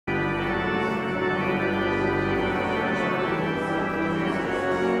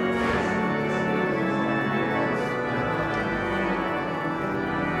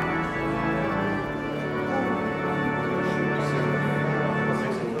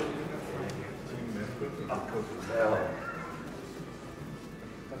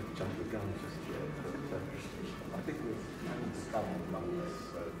Jump the gun just yet, but I think we're having some among us,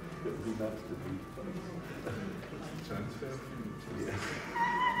 so it would be nice to be transfer. Yeah.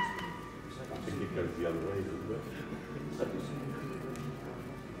 I think it goes the other way, doesn't it?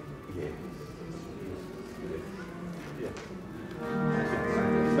 Yeah. Yeah.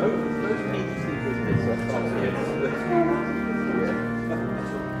 No easy business, I thought.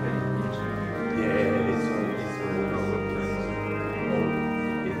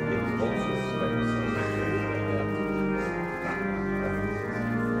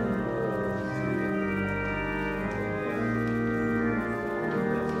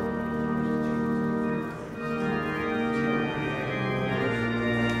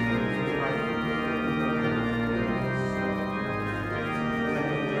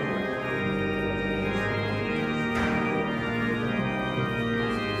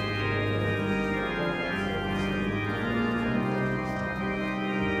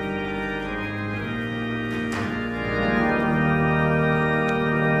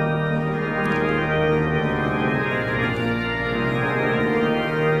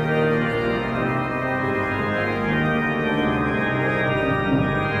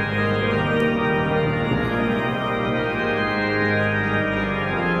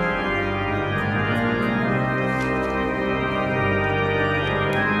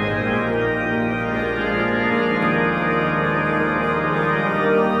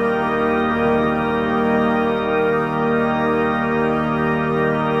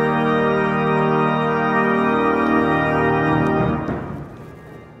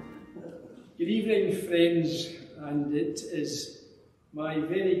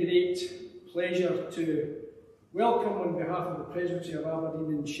 To welcome on behalf of the Presbytery of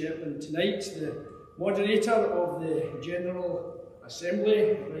Aberdeen and Shetland tonight the Moderator of the General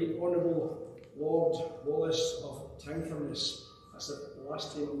Assembly, Right Honourable Lord Wallace of Tankerness. That's the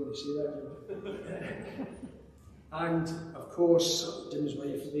last time I'm going to say that. And of course, Jim's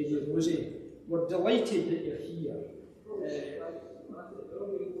wife, Lady Rosie. We're delighted that you're here.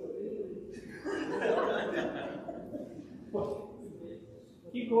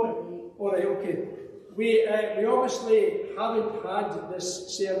 Keep going. All right, okay. We obviously haven't had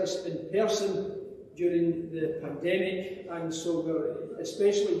this service in person during the pandemic, and so we're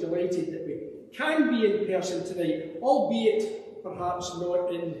especially delighted that we can be in person tonight, albeit perhaps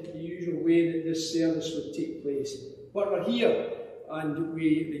not in the usual way that this service would take place. But we're here, and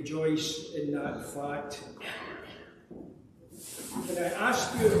we rejoice in that fact. Can I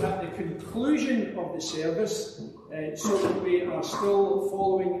ask you at the conclusion of the service, so that we are still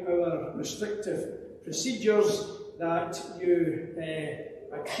following our restrictive procedures, that you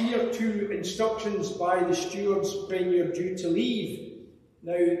adhere to instructions by the stewards when you're due to leave.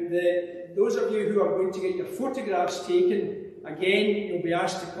 Now, those of you who are going to get your photographs taken, again, you'll be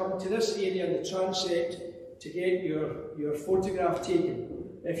asked to come to this area in the transept to get your photograph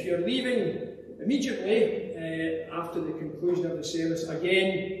taken. If you're leaving immediately after the conclusion of the service,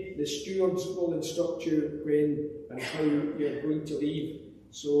 again, the stewards will instruct you when and how you're going to leave.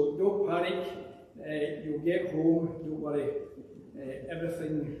 So don't panic, you'll get home, don't worry,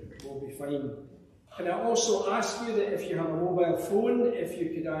 everything will be fine. Can I also ask you that if you have a mobile phone, if you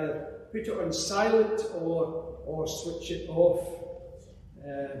could either put it on silent or switch it off,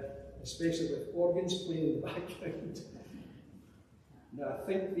 especially with organs playing in the background. Now, I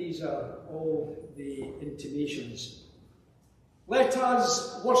think these are all the intimations. Let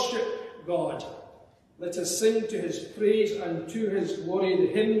us worship God. Let us sing to his praise and to his glory the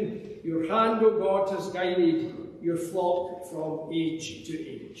hymn, Your hand, O God, has guided your flock from age to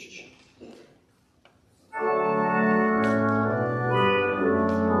age.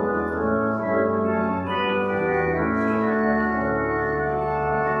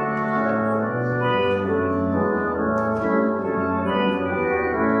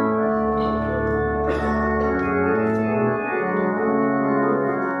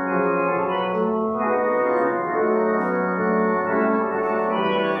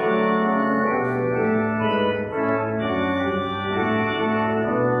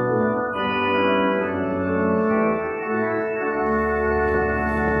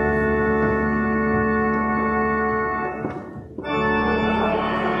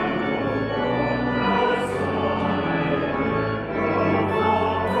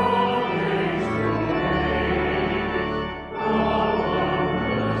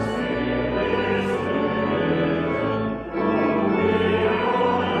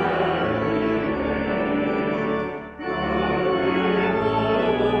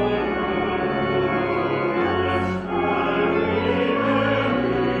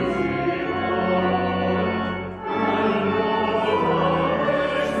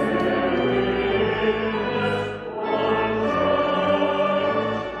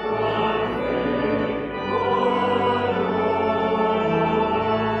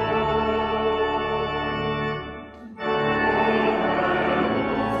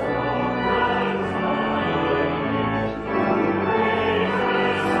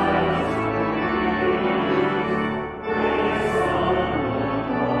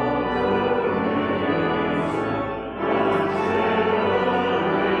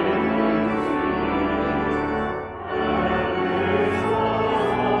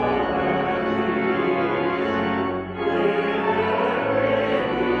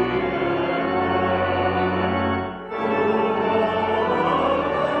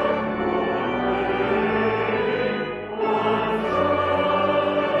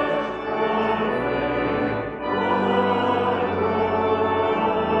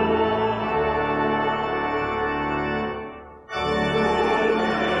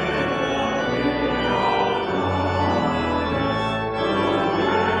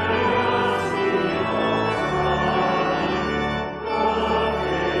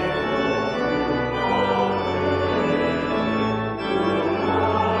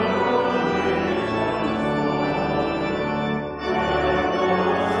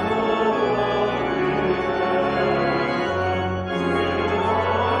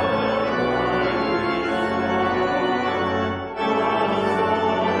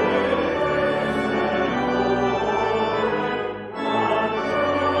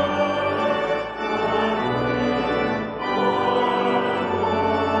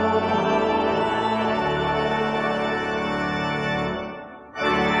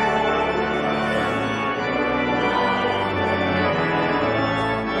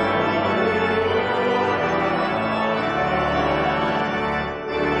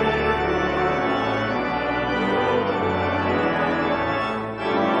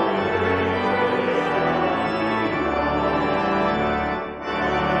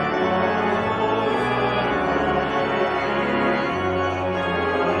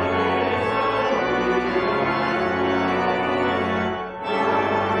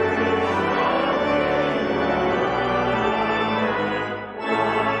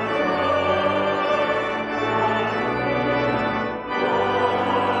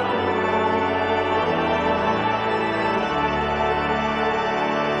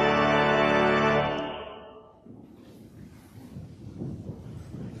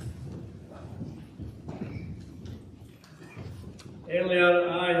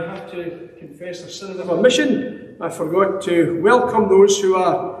 to confess a sin of omission. I forgot to welcome those who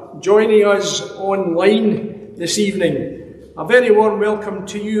are joining us online this evening. A very warm welcome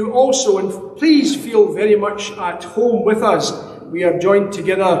to you also, and please feel very much at home with us. We are joined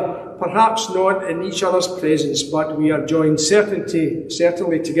together, perhaps not in each other's presence, but we are joined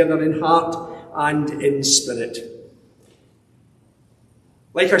certainly together in heart and in spirit.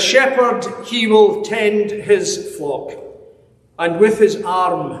 Like a shepherd, he will tend his flock, and with his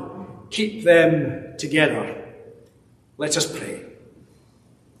arm keep them together. Let us pray.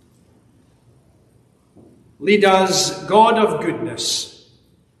 Lead us, God of goodness.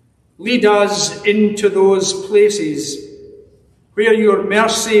 Lead us into those places where your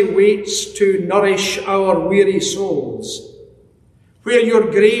mercy waits to nourish our weary souls, where your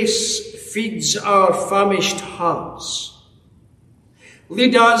grace feeds our famished hearts.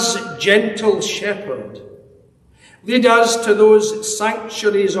 Lead us, gentle shepherd. Lead us to those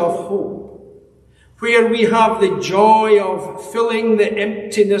sanctuaries of hope, where we have the joy of filling the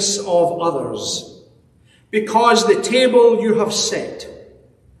emptiness of others, because the table you have set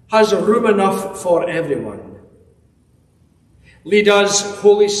has room enough for everyone. Lead us,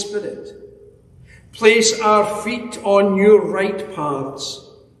 Holy Spirit. Place our feet on your right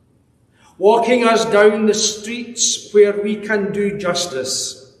paths, walking us down the streets where we can do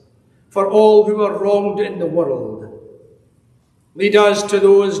justice for all who are wronged in the world. Lead us to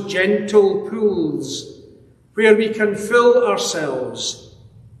those gentle pools where we can fill ourselves,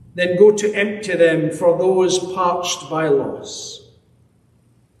 then go to empty them for those parched by loss.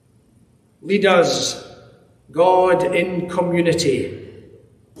 Lead us, God in community,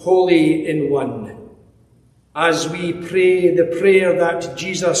 holy in one, as we pray the prayer that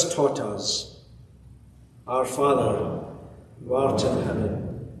Jesus taught us. Our Father, who art in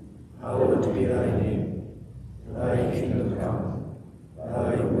heaven, hallowed be thy name. Thy kingdom come,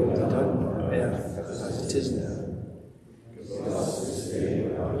 thy will be done on earth as it is in heaven. Give us this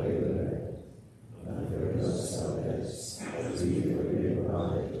day our daily bread, and forgive us our debts, as we forgive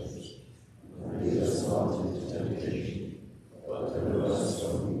our debtors. And lead us not into temptation, but deliver us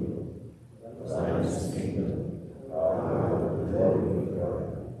from evil. For thine is the kingdom, power, and glory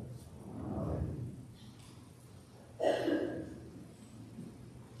forever. Amen.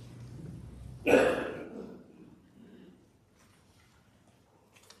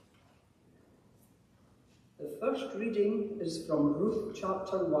 The first reading is from Ruth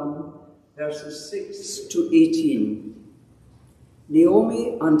chapter 1, verses 6 to 18.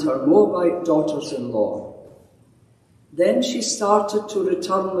 Naomi and her Moabite daughters-in-law. Then she started to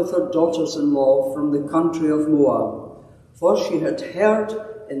return with her daughters-in-law from the country of Moab, for she had heard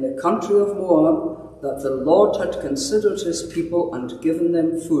in the country of Moab that the Lord had considered his people and given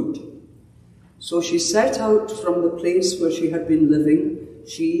them food. So she set out from the place where she had been living,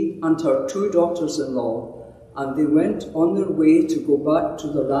 she and her 2 daughters-in-law, and they went on their way to go back to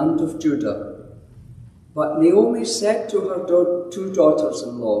the land of Judah. But Naomi said to her 2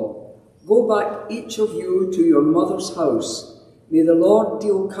 daughters-in-law, "Go back, each of you, to your mother's house. May the Lord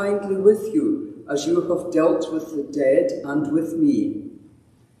deal kindly with you, as you have dealt with the dead and with me.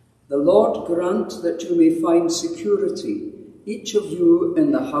 The Lord grant that you may find security, each of you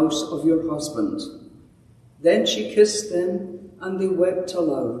in the house of your husband." Then she kissed them, and they wept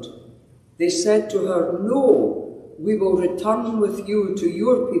aloud. They said to her, "No, we will return with you to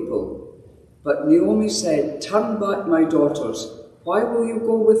your people." But Naomi said, "Turn back, my daughters. Why will you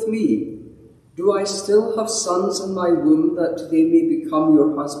go with me? Do I still have sons in my womb that they may become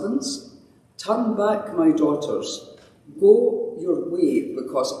your husbands? Turn back, my daughters. Go your way,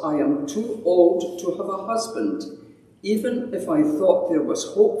 because I am too old to have a husband. Even if I thought there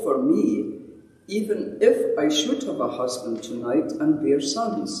was hope for me, even if I should have a husband tonight and bear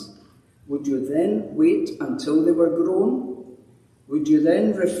sons, would you then wait until they were grown? Would you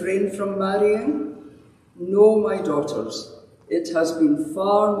then refrain from marrying? No, my daughters, it has been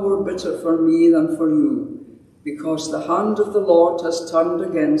far more bitter for me than for you, because the hand of the Lord has turned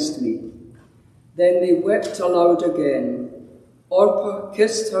against me." Then they wept aloud again. Orpah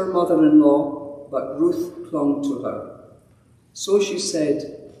kissed her mother-in-law, but Ruth clung to her. So she said,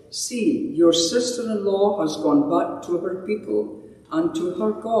 "See, your sister-in-law has gone back to her people and to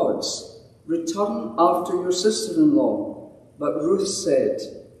her gods. Return after your sister-in-law." But Ruth said,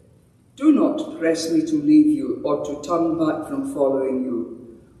 "Do not press me to leave you or to turn back from following you.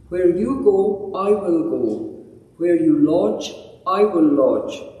 Where you go, I will go. Where you lodge, I will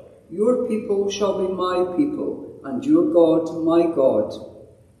lodge. Your people shall be my people, and your God my God.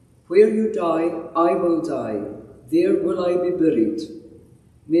 Where you die, I will die. There will I be buried.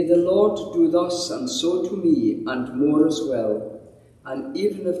 May the Lord do thus and so to me, and more as well. and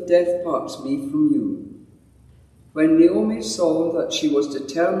even if death parts me from you." When Naomi saw that she was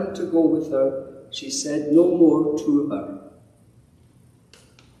determined to go with her, she said no more to her.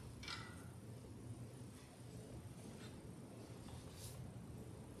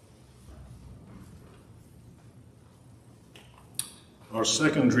 Our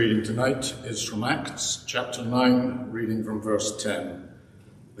second reading tonight is from Acts chapter 9, reading from verse 10,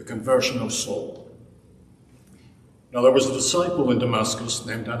 the conversion of Saul. Now there was a disciple in Damascus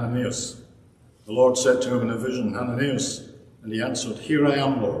named Ananias. The Lord said to him in a vision, "Ananias," and he answered, "Here I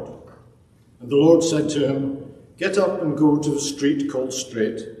am, Lord." And the Lord said to him, "Get up and go to the street called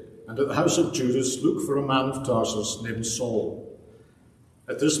Straight, and at the house of Judas look for a man of Tarsus named Saul.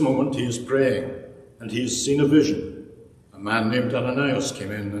 At this moment he is praying, and he has seen a vision. A man named Ananias came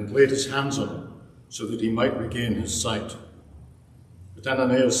in and laid his hands on him, so that he might regain his sight." But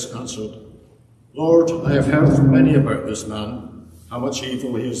Ananias answered, "Lord, I have heard from many about this man, how much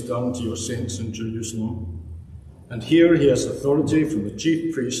evil he has done to your saints in Jerusalem. And here he has authority from the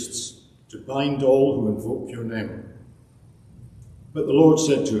chief priests to bind all who invoke your name." But the Lord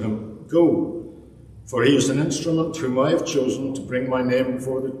said to him, "Go, for he is an instrument whom I have chosen to bring my name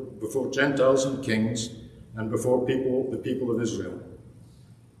before Gentiles and kings, and before the people of Israel.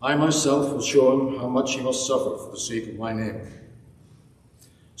 I myself will show him how much he must suffer for the sake of my name."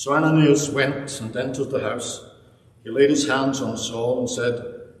 So Ananias went and entered the house. He laid his hands on Saul and said,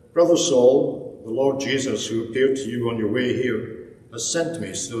 "Brother Saul, the Lord Jesus, who appeared to you on your way here, has sent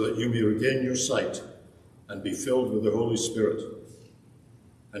me so that you may regain your sight and be filled with the Holy Spirit."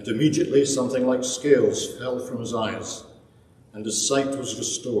 And immediately something like scales fell from his eyes, and his sight was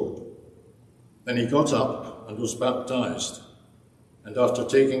restored. Then he got up and was baptized, and after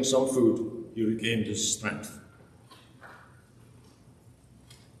taking some food, he regained his strength.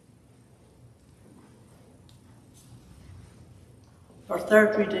 Our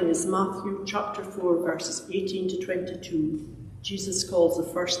third reading is Matthew chapter 4, verses 18 to 22. Jesus calls the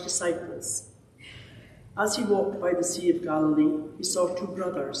first disciples. As he walked by the Sea of Galilee, he saw two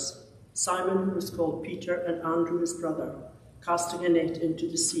brothers, Simon, who was called Peter, and Andrew his brother, casting a net into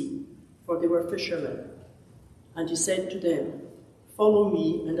the sea, for they were fishermen. And he said to them, "Follow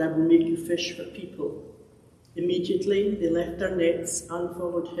me, and I will make you fish for people." Immediately they left their nets and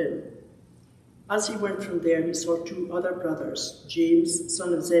followed him. As he went from there, he saw two other brothers, James,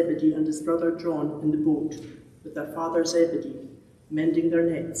 son of Zebedee, and his brother John, in the boat with their father Zebedee, mending their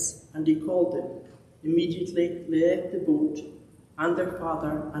nets, and he called them. Immediately they left the boat and their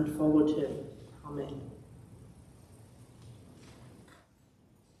father and followed him. Amen.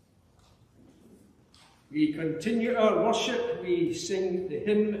 We continue our worship. We sing the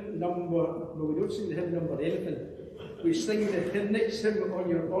hymn number, no, we don't sing the hymn number anything. We sing the next hymn on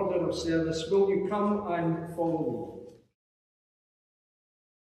your order of service. Will you come and follow me?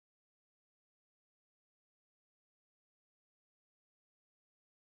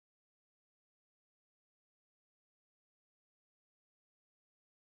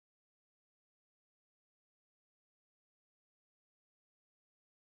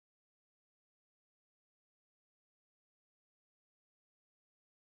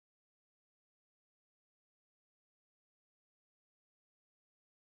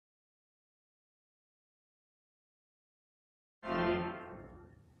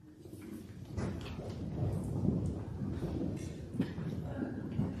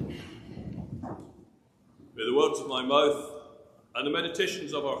 May the words of my mouth and the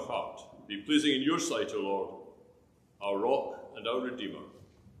meditations of our heart be pleasing in your sight, O Lord, our rock and our Redeemer.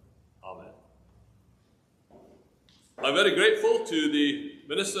 Amen. I'm very grateful to the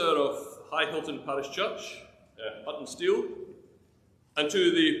Minister of High Hilton Parish Church, Hutton Steele, and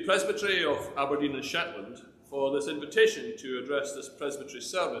to the Presbytery of Aberdeen and Shetland for this invitation to address this Presbytery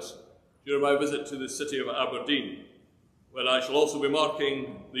service during my visit to the city of Aberdeen, when I shall also be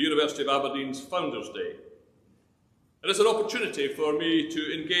marking the University of Aberdeen's Founders' Day. It is an opportunity for me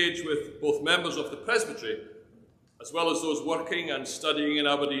to engage with both members of the Presbytery as well as those working and studying in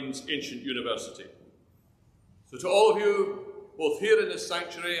Aberdeen's ancient university. So to all of you, both here in this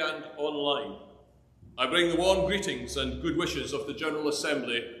sanctuary and online, I bring the warm greetings and good wishes of the General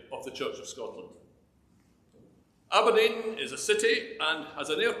Assembly of the Church of Scotland. Aberdeen is a city and has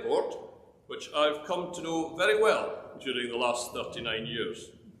an airport which I've come to know very well during the last 39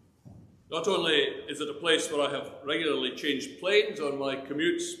 years. Not only is it a place where I have regularly changed planes on my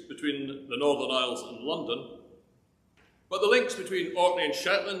commutes between the Northern Isles and London, but the links between Orkney and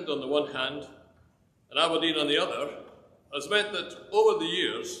Shetland on the one hand and Aberdeen on the other has meant that over the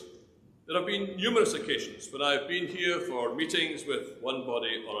years there have been numerous occasions when I have been here for meetings with one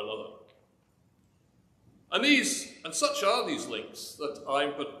body or another. And such are these links that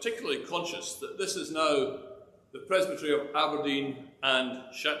I'm particularly conscious that this is now the Presbytery of Aberdeen and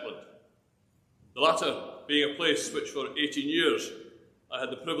Shetland. The latter being a place which for 18 years I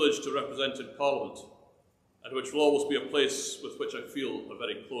had the privilege to represent in Parliament, and which will always be a place with which I feel a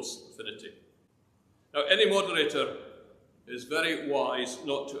very close affinity. Now, any moderator is very wise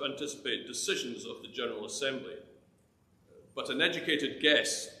not to anticipate decisions of the General Assembly, but an educated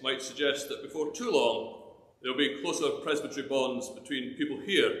guess might suggest that before too long there will be closer presbytery bonds between people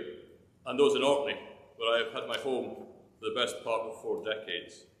here and those in Orkney, where I have had my home for the best part of 4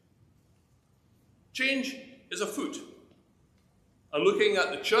 decades. Change is afoot, and looking at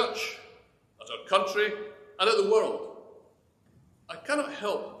the church, at our country, and at the world, I cannot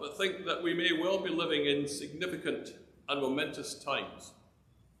help but think that we may well be living in significant and momentous times.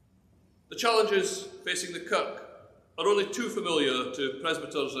 The challenges facing the Kirk are only too familiar to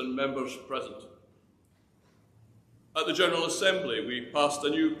presbyters and members present. At the General Assembly, we passed a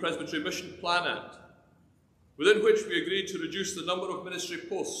new Presbytery Mission Plan Act, within which we agreed to reduce the number of ministry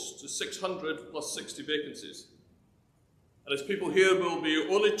posts to 600 plus 60 vacancies. And as people here will be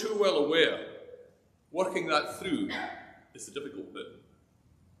only too well aware, working that through is the difficult bit.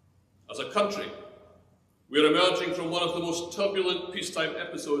 As a country, we are emerging from one of the most turbulent peacetime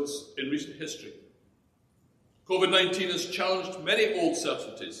episodes in recent history. COVID-19 has challenged many old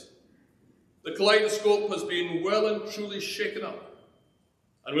certainties. The kaleidoscope has been well and truly shaken up,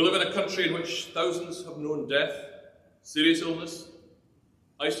 and we live in a country in which thousands have known death, serious illness,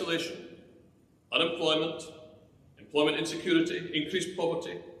 isolation, unemployment, employment insecurity, increased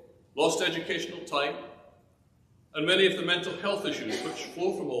poverty, lost educational time, and many of the mental health issues which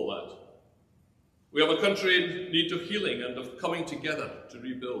flow from all that. We have a country in need of healing and of coming together to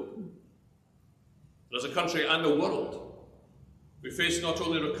rebuild. But as a country and a world, we face not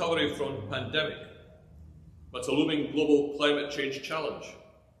only recovery from the pandemic, but a looming global climate change challenge.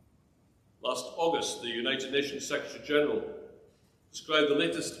 Last August, the United Nations Secretary General described the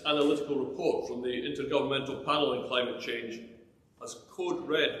latest analytical report from the Intergovernmental Panel on Climate Change as code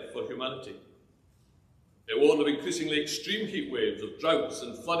red for humanity. It warned of increasingly extreme heat waves, of droughts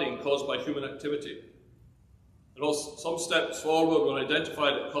and flooding caused by human activity. And while some steps forward were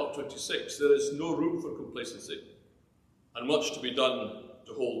identified at COP26, there is no room for complacency, and much to be done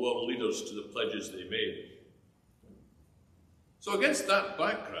to hold world leaders to the pledges they made. So against that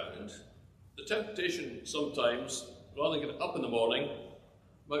background, the temptation sometimes, rather than get up in the morning,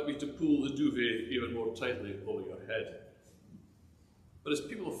 might be to pull the duvet even more tightly over your head. But as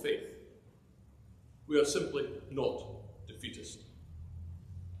people of faith, we are simply not defeatist.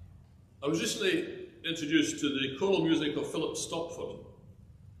 I was recently introduced to the choral music of Philip Stopford,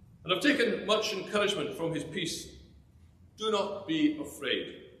 and I've taken much encouragement from his piece, "Do Not Be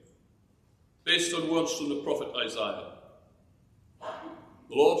Afraid," based on words from the prophet Isaiah.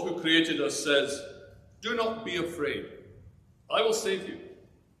 The Lord who created us says, "Do not be afraid. I will save you.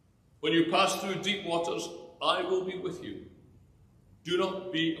 When you pass through deep waters, I will be with you. Do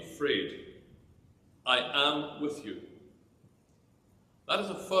not be afraid. I am with you." That is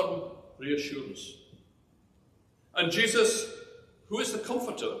a firm reassurance. And Jesus, who is the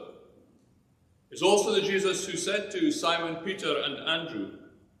Comforter, is also the Jesus who said to Simon Peter and Andrew,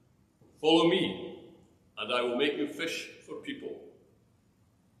 "Follow me, and I will make you fish for people."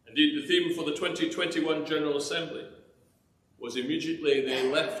 Indeed, the theme for the 2021 General Assembly was "Immediately they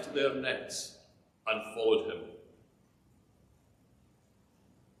left their nets and followed him."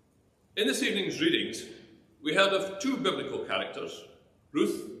 In this evening's readings, we heard of 2 biblical characters,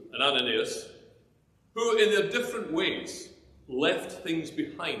 Ruth and Ananias, who in their different ways left things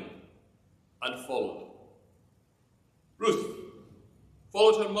behind and followed. Ruth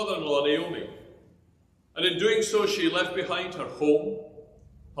followed her mother-in-law Naomi, and in doing so she left behind her home,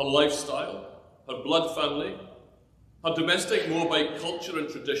 her lifestyle, her blood family, her domestic Moabite culture and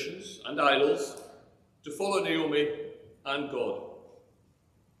traditions and idols to follow Naomi and God.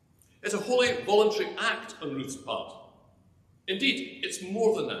 It's a wholly voluntary act on Ruth's part. Indeed, it's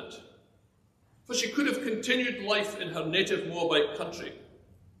more than that. For she could have continued life in her native Moabite country,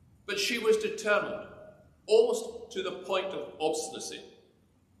 but she was determined, almost to the point of obstinacy,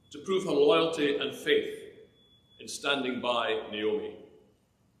 to prove her loyalty and faith in standing by Naomi.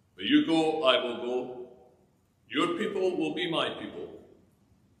 "Where you go, I will go. Your people will be my people,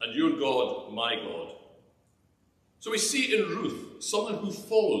 and your God, my God." So we see in Ruth someone who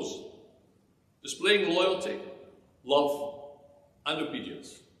follows, displaying loyalty, love, and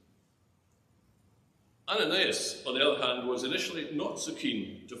obedience. Ananias, on the other hand, was initially not so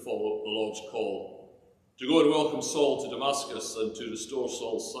keen to follow the Lord's call, to go and welcome Saul to Damascus and to restore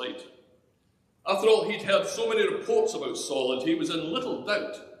Saul's sight. After all, he'd heard so many reports about Saul, and he was in little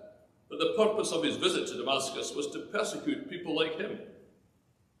doubt that the purpose of his visit to Damascus was to persecute people like him.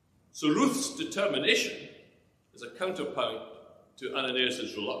 So Ruth's determination is a counterpoint to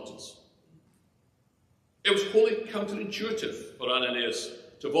Ananias' reluctance. It was wholly counterintuitive for Ananias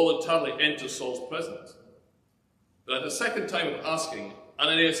to voluntarily enter Saul's presence. But at the second time of asking,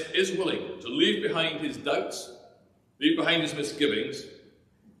 Ananias is willing to leave behind his doubts, leave behind his misgivings,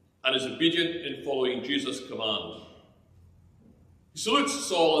 and is obedient in following Jesus' command. He salutes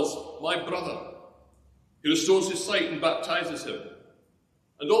Saul as my brother. He restores his sight and baptizes him.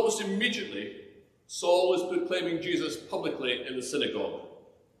 And almost immediately, Saul is proclaiming Jesus publicly in the synagogue,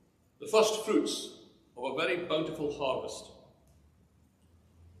 the first fruits of a very bountiful harvest.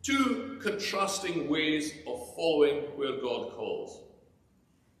 Two contrasting ways of following where God calls.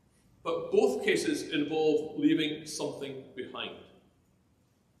 But both cases involve leaving something behind.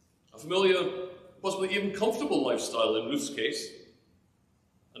 A familiar, possibly even comfortable lifestyle in Ruth's case,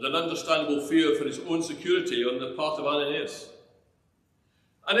 and an understandable fear for his own security on the part of Ananias.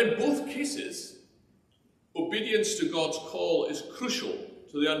 And in both cases, obedience to God's call is crucial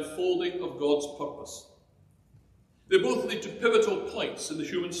to the unfolding of God's purpose. They both lead to pivotal points in the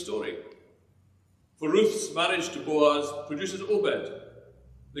human story. For Ruth's marriage to Boaz produces Obed,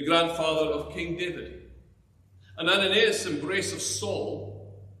 the grandfather of King David. And Ananias' embrace of Saul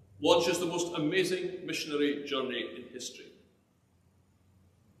launches the most amazing missionary journey in history.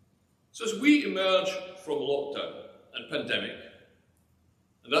 So as we emerge from lockdown and pandemic,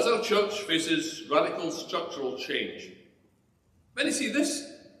 and as our church faces radical structural change, many see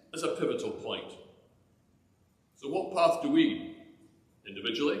this as a pivotal point. So what path do we,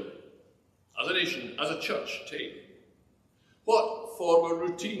 individually, as a nation, as a church, take? What former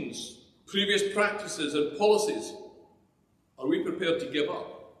routines, previous practices and policies are we prepared to give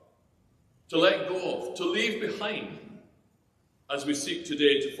up, to let go of, to leave behind, as we seek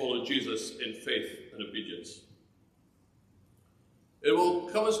today to follow Jesus in faith and obedience? It will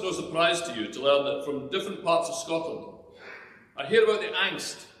come as no surprise to you to learn that from different parts of Scotland, I hear about the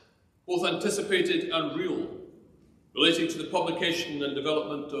angst, both anticipated and real, relating to the publication and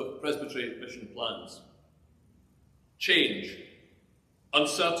development of Presbytery mission plans. Change,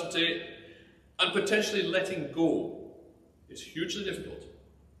 uncertainty, and potentially letting go is hugely difficult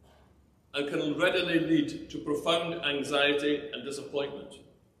and can readily lead to profound anxiety and disappointment.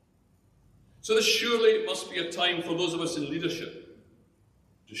 So this surely must be a time for those of us in leadership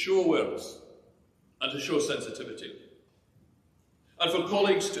to show awareness and to show sensitivity, and for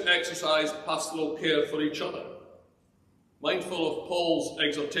colleagues to exercise pastoral care for each other, mindful of Paul's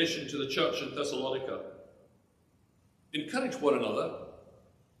exhortation to the church in Thessalonica. Encourage one another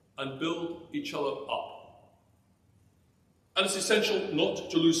and build each other up. And it's essential not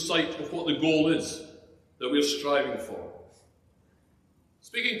to lose sight of what the goal is that we're striving for.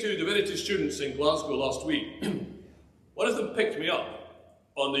 Speaking to divinity students in Glasgow last week, one of them picked me up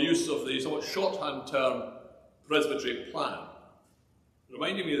on the use of the somewhat shorthand term Presbytery plan,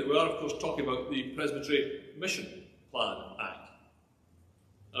 reminding me that we are, of course, talking about the Presbytery Mission Plan Act.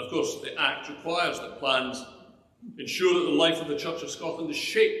 And, of course, the Act requires that plans ensure that the life of the Church of Scotland is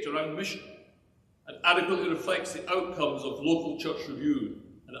shaped around mission and adequately reflects the outcomes of local church review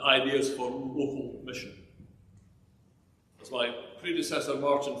and ideas for local mission. As my predecessor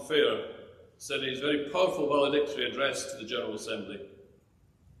Martin Fair said in his very powerful valedictory address to the General Assembly,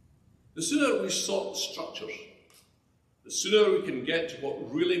 the sooner we sort the structures, the sooner we can get to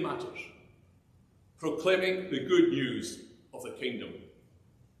what really matters, proclaiming the good news of the kingdom.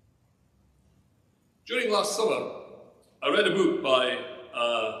 During last summer, I read a book by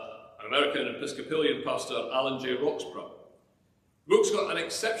an American Episcopalian pastor, Alan J. Roxburgh. The book's got an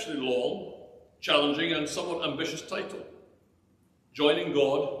exceptionally long, challenging and somewhat ambitious title: Joining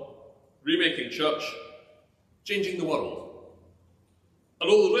God, Remaking Church, Changing the World. And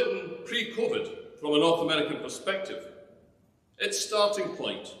although written pre-COVID from a North American perspective, its starting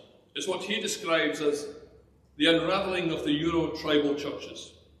point is what he describes as the unravelling of the Euro-tribal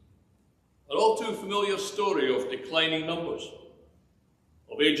churches. An all too familiar story of declining numbers,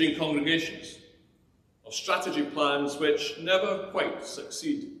 of ageing congregations, of strategy plans which never quite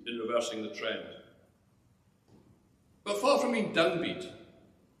succeed in reversing the trend. But far from being downbeat,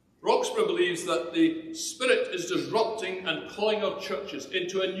 Roxburgh believes that the Spirit is disrupting and calling our churches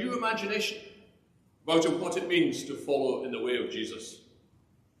into a new imagination about what it means to follow in the way of Jesus.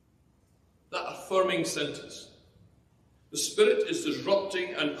 That affirming sentence, the Spirit is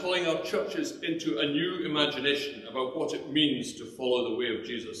disrupting and calling our churches into a new imagination about what it means to follow the way of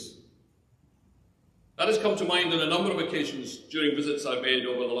Jesus. That has come to mind on a number of occasions during visits I've made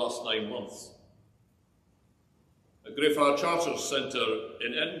over the last 9 months. at Greyfriars Charters Centre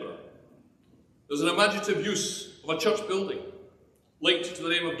in Edinburgh. There's an imaginative use of a church building linked to the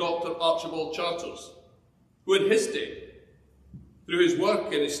name of Dr. Archibald Charters, who in his day, through his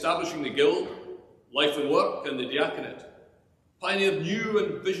work in establishing the Guild, Life and Work and the Diaconate, pioneered new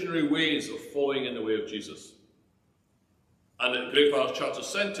and visionary ways of following in the way of Jesus. And at Greyfriars Charters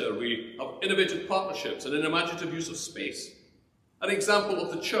Centre, we have innovative partnerships and an imaginative use of space, an example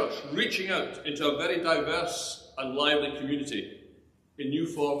of the church reaching out into a very diverse and lively community in new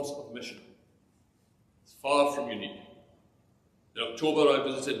forms of mission. It's far from unique. In October, I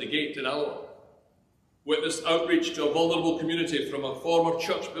visited the Gate in Alloa, witnessed outreach to a vulnerable community from a former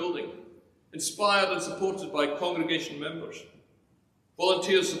church building, inspired and supported by congregation members.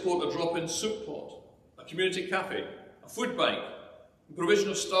 Volunteers support a drop-in soup pot, a community cafe, a food bank, and provision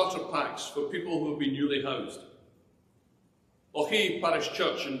of starter packs for people who have been newly housed. Lochee Parish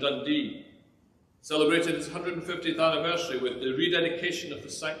Church in Dundee celebrated its 150th anniversary with the rededication of the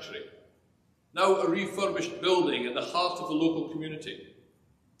sanctuary, now a refurbished building in the heart of the local community,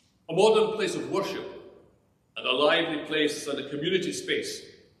 a modern place of worship and a lively place and a community space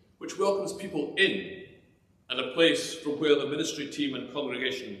which welcomes people in, and a place from where the ministry team and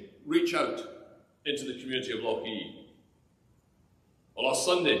congregation reach out into the community of Lochee. On last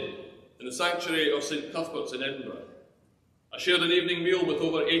Sunday, in the sanctuary of St Cuthbert's in Edinburgh, I shared an evening meal with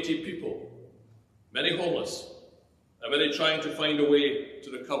over 80 people, many homeless, and many trying to find a way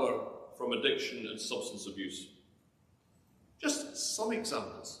to recover from addiction and substance abuse. Just some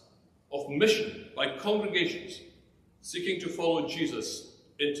examples of mission by congregations seeking to follow Jesus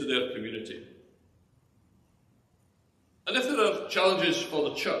into their community. And if there are challenges for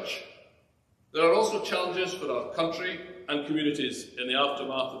the church, there are also challenges for our country and communities in the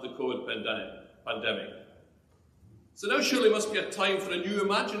aftermath of the COVID pandemic. So now surely must be a time for a new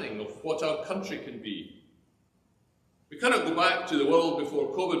imagining of what our country can be. We cannot go back to the world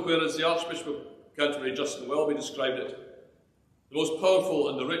before COVID, where, as the Archbishop of Canterbury, Justin Welby, described it, the most powerful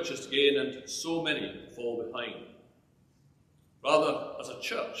and the richest gain, and so many fall behind. Rather, as a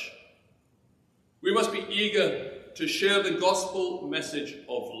church, we must be eager to share the gospel message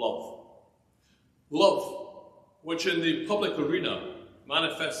of love. Love, which in the public arena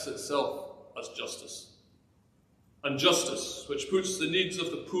manifests itself as justice. And justice, which puts the needs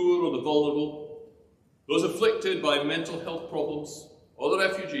of the poor or the vulnerable, those afflicted by mental health problems, or the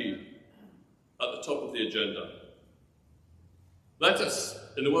refugee, at the top of the agenda. Let us,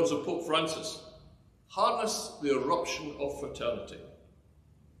 in the words of Pope Francis, harness the eruption of fraternity.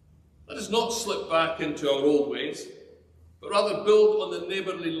 Let us not slip back into our old ways, but rather build on the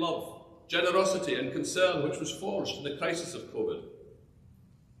neighbourly love, generosity and concern which was forged in the crisis of COVID.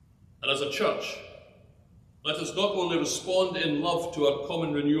 And as a church, let us not only respond in love to our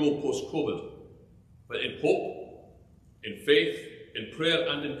common renewal post-COVID, but in hope, in faith, in prayer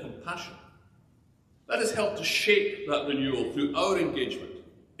and in compassion. Let us help to shape that renewal through our engagement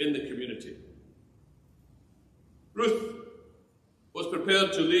in the community. Ruth was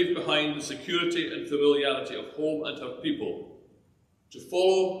prepared to leave behind the security and familiarity of home and her people, to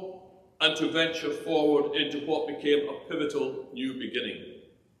follow and to venture forward into what became a pivotal new beginning.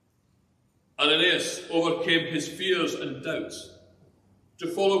 Ananias overcame his fears and doubts to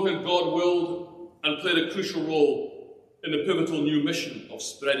follow where God willed and played a crucial role in the pivotal new mission of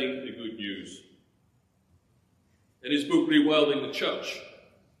spreading the good news. In his book, Rewilding the Church,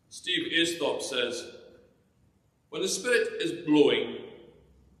 Steve Aesthorpe says, when the Spirit is blowing,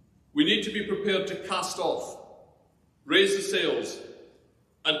 we need to be prepared to cast off, raise the sails,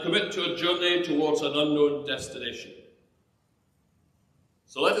 and commit to a journey towards an unknown destination.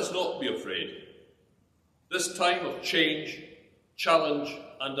 So let us not be afraid. This time of change, challenge,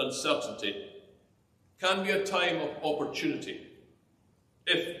 and uncertainty can be a time of opportunity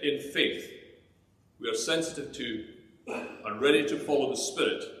if, in faith, we are sensitive to and ready to follow the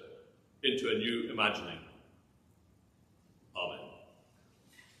Spirit into a new imagining. Amen.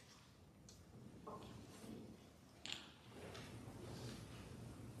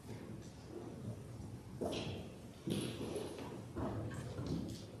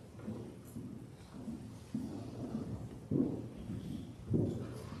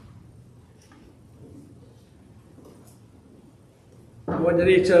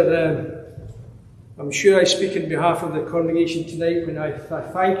 Moderator, I'm sure I speak on behalf of the congregation tonight when I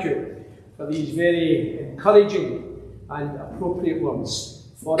thank you for these very encouraging and appropriate words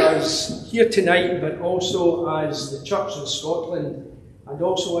for us here tonight, but also as the church in Scotland and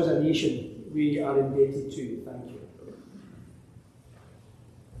also as a nation we are indebted to. Thank you.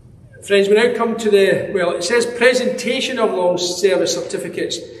 Friends, we now come to it says presentation of long service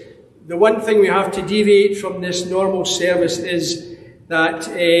certificates. The one thing we have to deviate from this normal service is that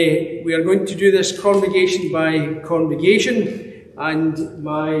we are going to do this congregation by congregation, and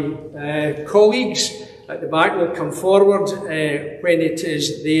my colleagues at the back will come forward when it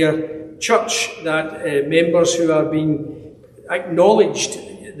is their church that members who are being acknowledged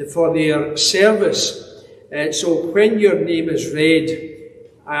for their service. So when your name is read,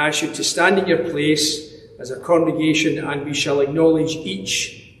 I ask you to stand in your place as a congregation, and we shall acknowledge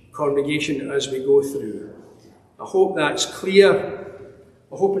each congregation as we go through. I hope that's clear.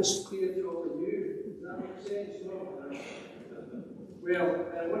 I hope it's clear to all of you. Does that make sense? No? Well,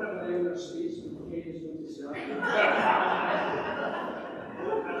 one of the elders speaks, and Kate is going to say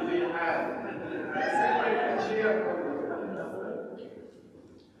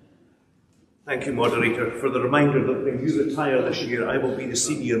Thank you, Moderator, for the reminder that when you retire this year, I will be the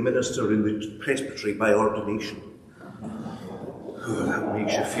senior minister in the Presbytery by ordination. Oh, that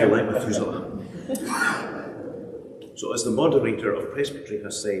makes you feel like Methuselah. So, as the Moderator of Presbytery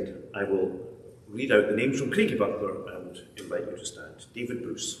has said, I will read out the names from Craigie Butler and invite you to stand. David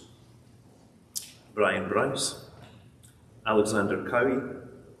Bruce, Brian Bryce, Alexander Cowie,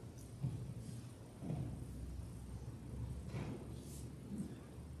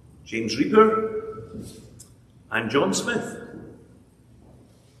 James Reaper, and John Smith.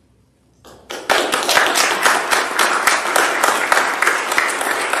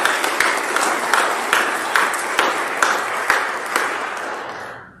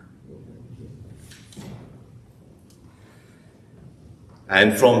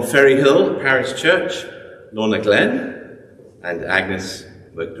 And from Ferryhill Parish Church, Lorna Glenn and Agnes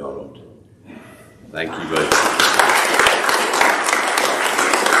MacDonald. Thank you both.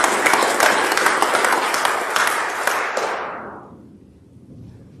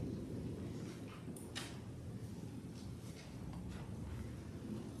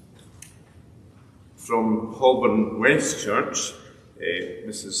 From Holborn West Church,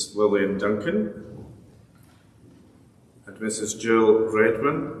 Mrs. Lillian Duncan and Mrs. Jill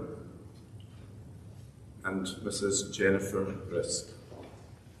Redman and Mrs. Jennifer Brisk.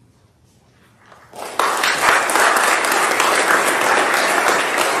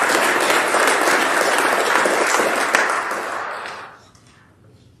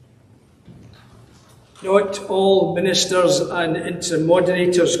 Not all ministers and interim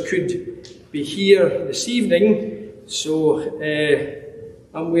moderators could be here this evening, so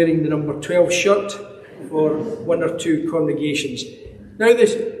I'm wearing the number 12 shirt for one or two congregations. Now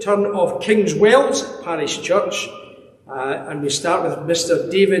the turn of King's Wells Parish Church, and we start with Mr.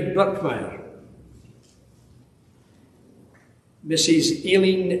 David Birkmeyer, Mrs.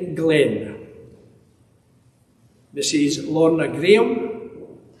 Aileen Glenn, Mrs. Lorna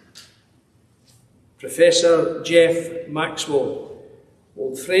Graham, Professor Jeff Maxwell,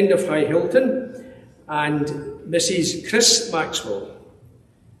 old friend of High Hilton, and Mrs. Chris Maxwell,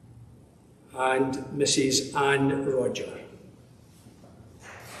 and Mrs. Anne Roger.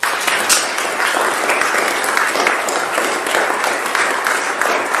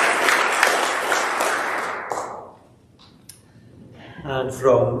 And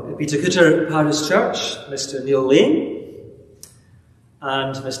from Peter Cutter Parish Church, Mr. Neil Lane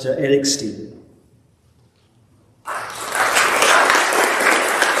and Mr. Eric Steen.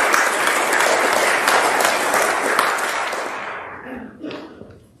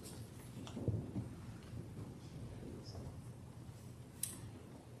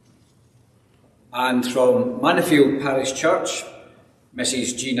 And from Mannifield Parish Church,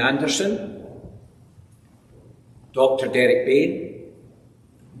 Mrs. Jean Anderson, Dr. Derek Bain,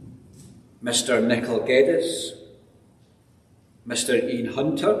 Mr. Nichol Geddes, Mr. Ian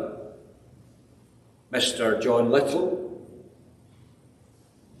Hunter, Mr. John Little,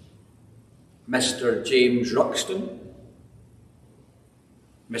 Mr. James Ruxton,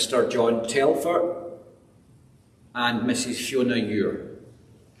 Mr. John Telfer, and Mrs. Fiona Ure.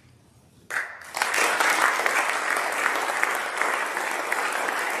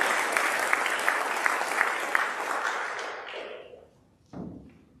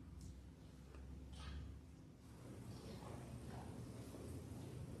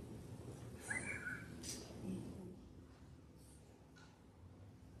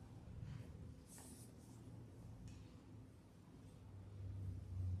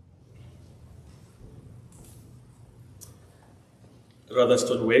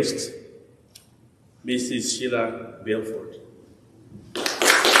 Rutherstone West, Mrs. Sheila Belford.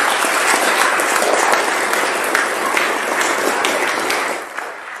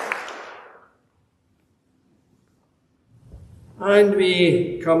 And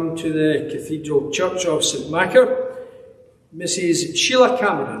we come to the Cathedral Church of St Macher, Mrs. Sheila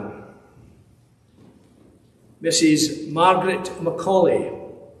Cameron, Mrs. Margaret Macaulay,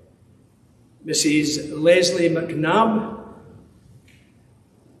 Mrs. Leslie McNabb,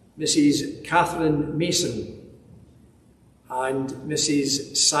 Mrs. Catherine Mason, and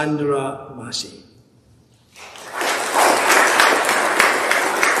Mrs. Sandra Massey.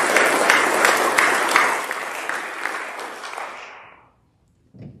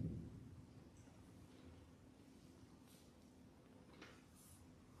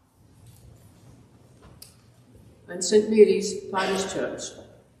 And St Mary's Parish Church,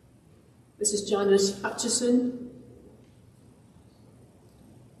 Mrs. Janice Hutchison,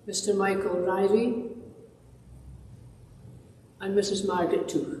 Mr. Michael Ryrie, and Mrs. Margaret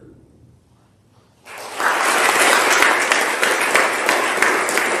Tuch.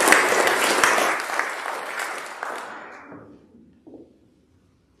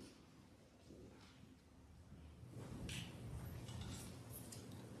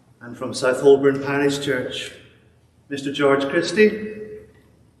 And from South Holborn Parish Church, Mr. George Christie,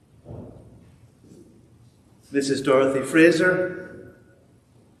 Mrs. Dorothy Fraser,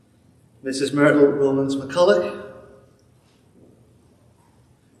 Mrs. Myrtle Rowlands McCulloch,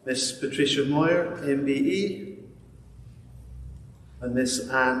 Miss Patricia Moyer, MBE, and Miss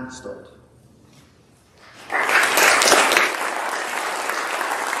Anne Stott.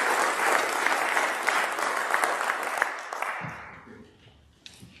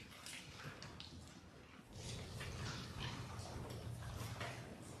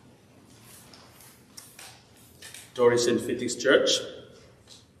 Doris St. Felix Church,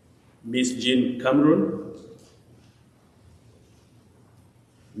 Miss Jean Cameron,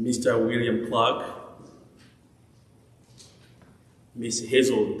 Mr. William Clark, Miss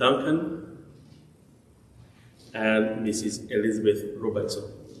Hazel Duncan, and Mrs. Elizabeth Robertson.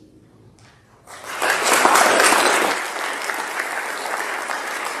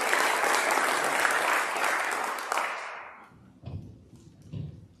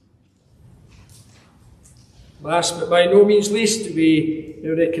 Last but by no means least, we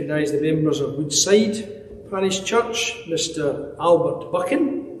now recognise the members of Woodside Parish Church, Mr. Albert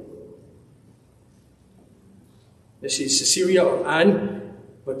Buchan, Mrs. Cecilia or Anne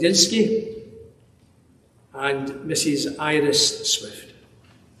Wadinsky, and Mrs. Iris Swift.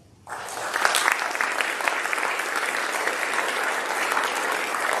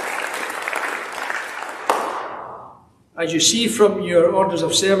 As you see from your orders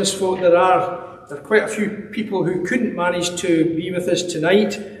of service, folk, there are quite a few people who couldn't manage to be with us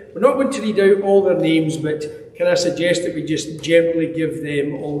tonight. We're not going to read out all their names, but can I suggest that we just generally give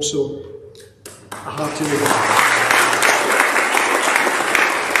them also a hearty welcome.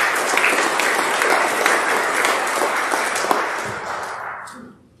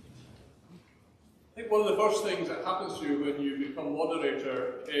 One of the first things that happens to you when you become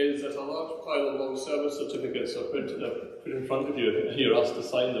moderator is that a large pile of long service certificates are put in front of you, and you're asked to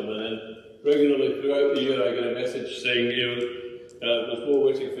sign them. And then regularly throughout the year I get a message saying, there's more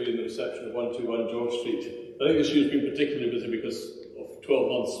waiting for you in the reception of 121 George Street. I think this year's been particularly busy because of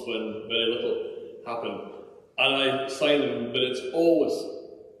 12 months when very little happened. And I sign them, but it's always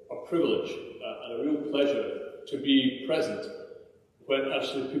a privilege and a real pleasure to be present when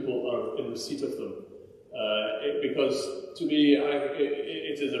actually people are in receipt of them. Because to me,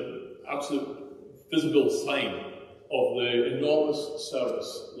 it is an absolute visible sign of the enormous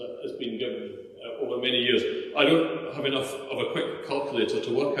service that has been given over many years. I don't have enough of a quick calculator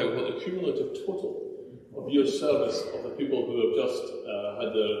to work out what the cumulative total of years' service of the people who have just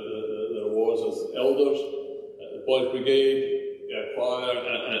had their awards as elders, the Boys Brigade, choir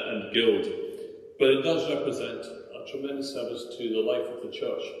and guild. But it does represent a tremendous service to the life of the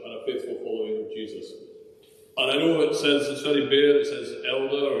church and a faithful following of Jesus. And I know it says, it's very bare, it says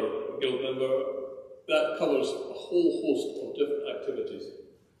elder or guild member. That covers a whole host of different activities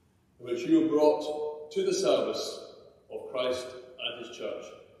which you have brought to the service of Christ and his church.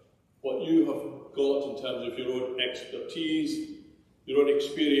 What you have got in terms of your own expertise, your own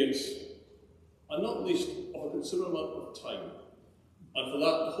experience, and not least of a considerable amount of time. And for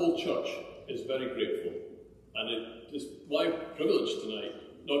that, the whole church is very grateful. And it is my privilege tonight,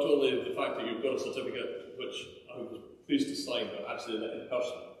 not only the fact that you've got a certificate, which I was pleased to sign, but actually that in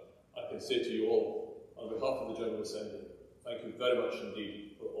person, I can say to you all, on behalf of the General Assembly, thank you very much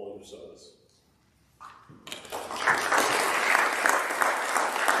indeed for all your service.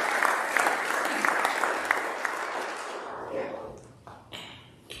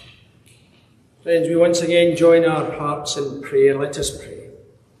 Friends, we once again join our hearts in prayer. Let us pray.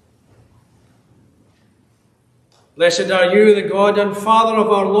 Blessed are you, the God and Father of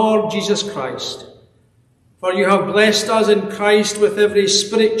our Lord Jesus Christ, for you have blessed us in Christ with every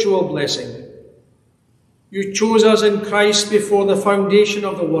spiritual blessing. You chose us in Christ before the foundation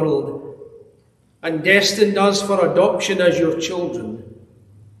of the world and destined us for adoption as your children.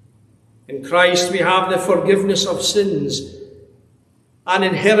 In Christ we have the forgiveness of sins, an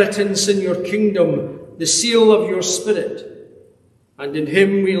inheritance in your kingdom, the seal of your Spirit, and in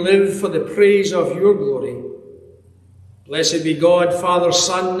him we live for the praise of your glory. Blessed be God, Father,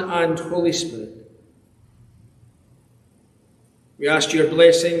 Son, and Holy Spirit. We ask your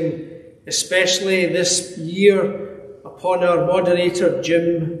blessing, especially this year, upon our moderator,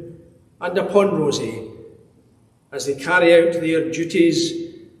 Jim, and upon Rosie, as they carry out their duties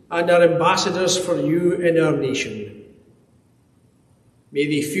and are ambassadors for you in our nation. May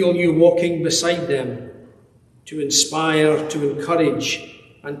they feel you walking beside them to inspire, to encourage,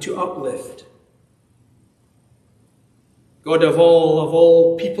 and to uplift. God of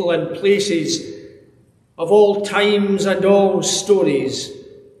all people and places, of all times and all stories,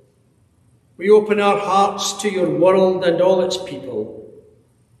 we open our hearts to your world and all its people,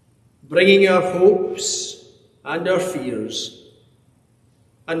 bringing our hopes and our fears,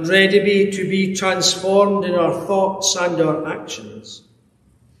 and ready to be transformed in our thoughts and our actions.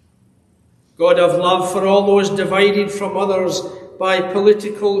 God of love for all those divided from others by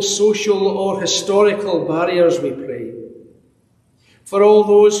political, social, or historical barriers, we pray. For all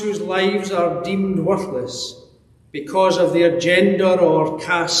those whose lives are deemed worthless because of their gender or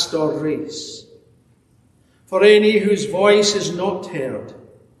caste or race. For any whose voice is not heard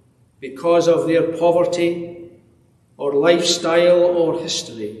because of their poverty or lifestyle or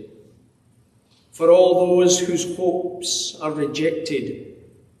history. For all those whose hopes are rejected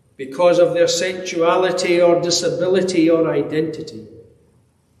because of their sexuality or disability or identity.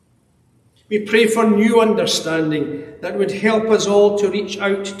 We pray for new understanding that would help us all to reach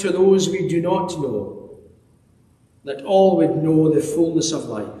out to those we do not know, that all would know the fullness of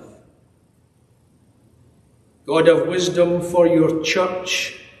life. God of wisdom, for your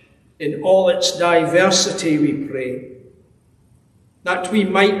church in all its diversity, we pray, that we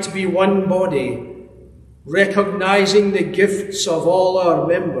might be one body, recognizing the gifts of all our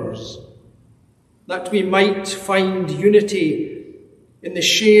members, that we might find unity in the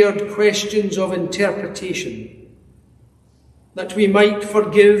shared questions of interpretation, that we might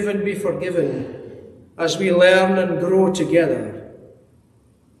forgive and be forgiven as we learn and grow together.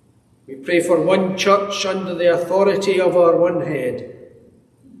 We pray for one church under the authority of our one head,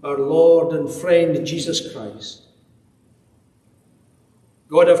 our Lord and friend Jesus Christ.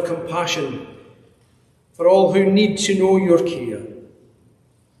 God of compassion, for all who need to know your care.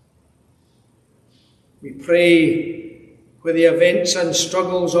 We pray where the events and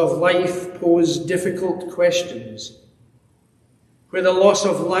struggles of life pose difficult questions, where the loss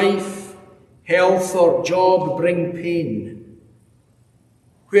of life, health, or job bring pain,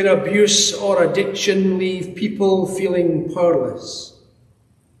 where abuse or addiction leave people feeling powerless.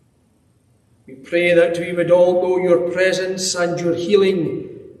 We pray that we would all know your presence and your healing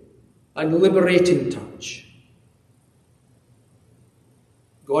and liberating touch.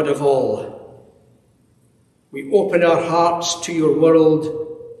 God of all, we open our hearts to your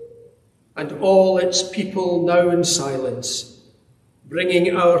world and all its people now in silence,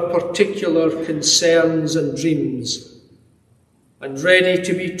 bringing our particular concerns and dreams, and ready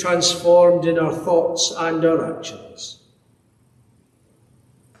to be transformed in our thoughts and our actions.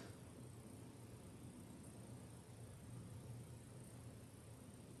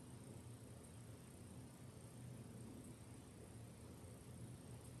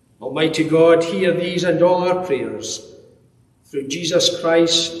 Almighty God, hear these and all our prayers through Jesus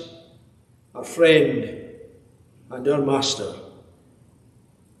Christ, our friend and our Master.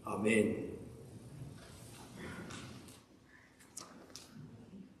 Amen.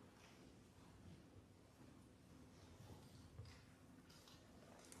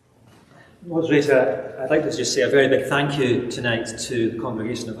 Moderator, I'd like to just say a very big thank you tonight to the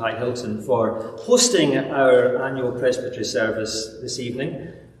congregation of High Hilton for hosting our annual Presbytery service this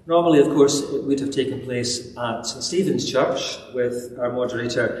evening. Normally, of course, it would have taken place at St Stephen's Church with our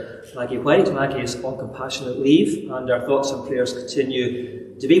moderator, Maggie White. Maggie is on compassionate leave, and our thoughts and prayers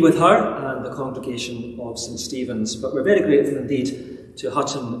continue to be with her and the congregation of St Stephen's. But we're very grateful indeed to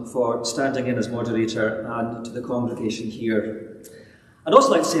Hutton for standing in as moderator and to the congregation here. I'd also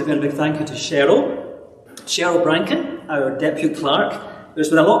like to say a very big thank you to Cheryl Brankin, our deputy clerk. There's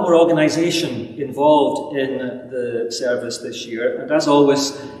been a lot more organisation involved in the service this year, and as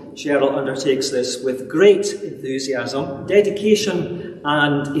always, Cheryl undertakes this with great enthusiasm, dedication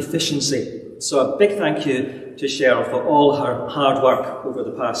and efficiency. So a big thank you to Cheryl for all her hard work over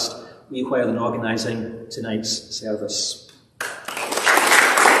the past wee while in organising tonight's service.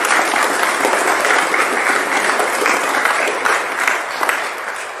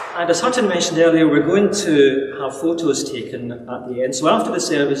 And as Hutton mentioned earlier, we're going to have photos taken at the end. So after the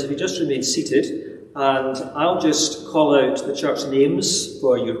service, if you just remain seated, and I'll just call out the church names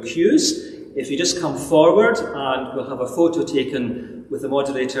for your cues. If you just come forward, and we'll have a photo taken with the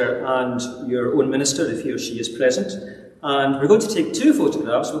moderator and your own minister, if he or she is present. And we're going to take two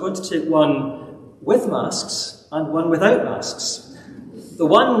photographs. We're going to take one with masks and one without masks. The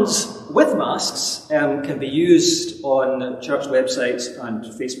ones with masks can be used on church websites and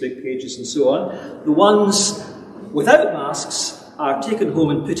Facebook pages and so on. The ones without masks are taken home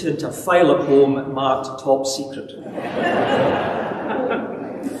and put into a file at home marked top secret.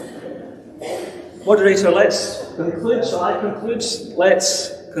 Moderator, let's conclude. Shall I conclude?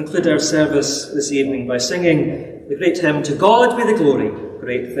 Let's conclude our service this evening by singing the great hymn, "To God be the glory,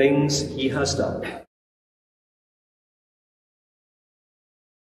 great things he has done."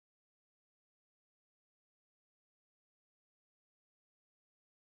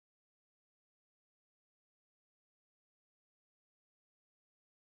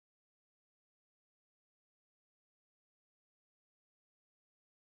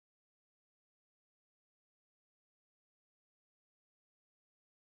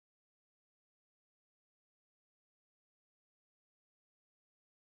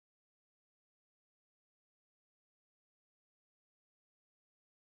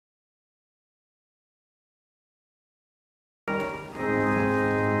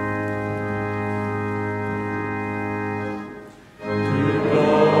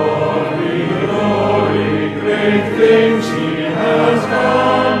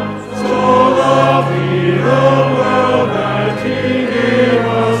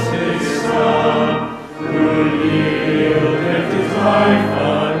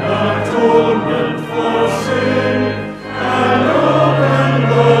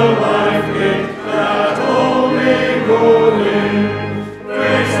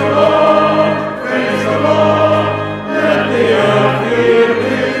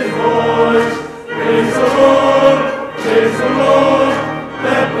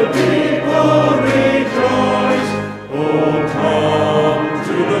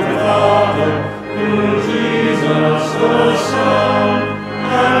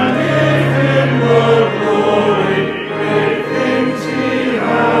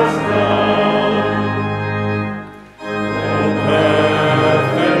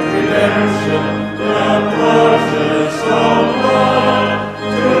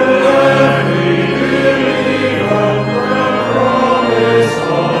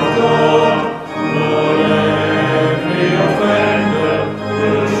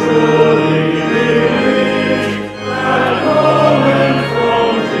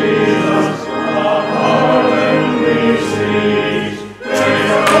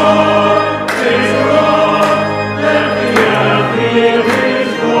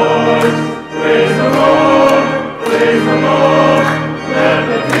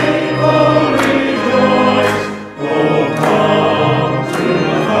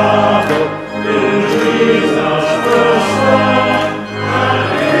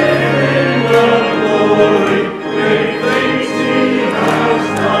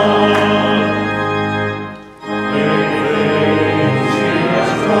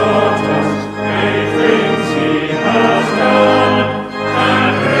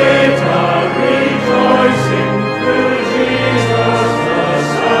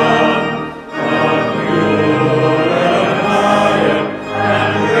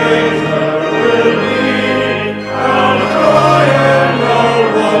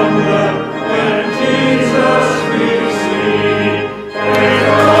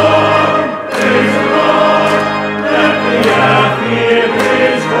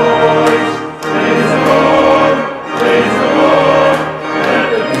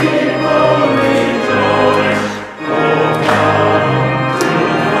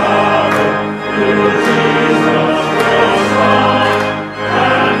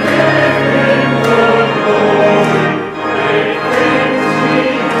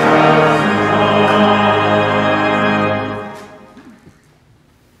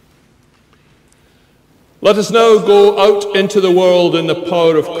 Let us now go out into the world in the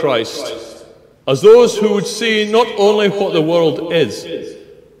power of Christ, as those who would see not only what the world is,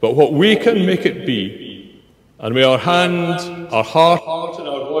 but what we can make it be. And may our hand, our heart, and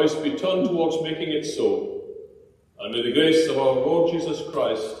our voice be turned towards making it so. And may the grace of our Lord Jesus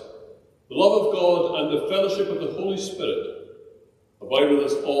Christ, the love of God, and the fellowship of the Holy Spirit abide with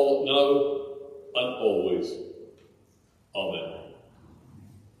us all now and always. Amen.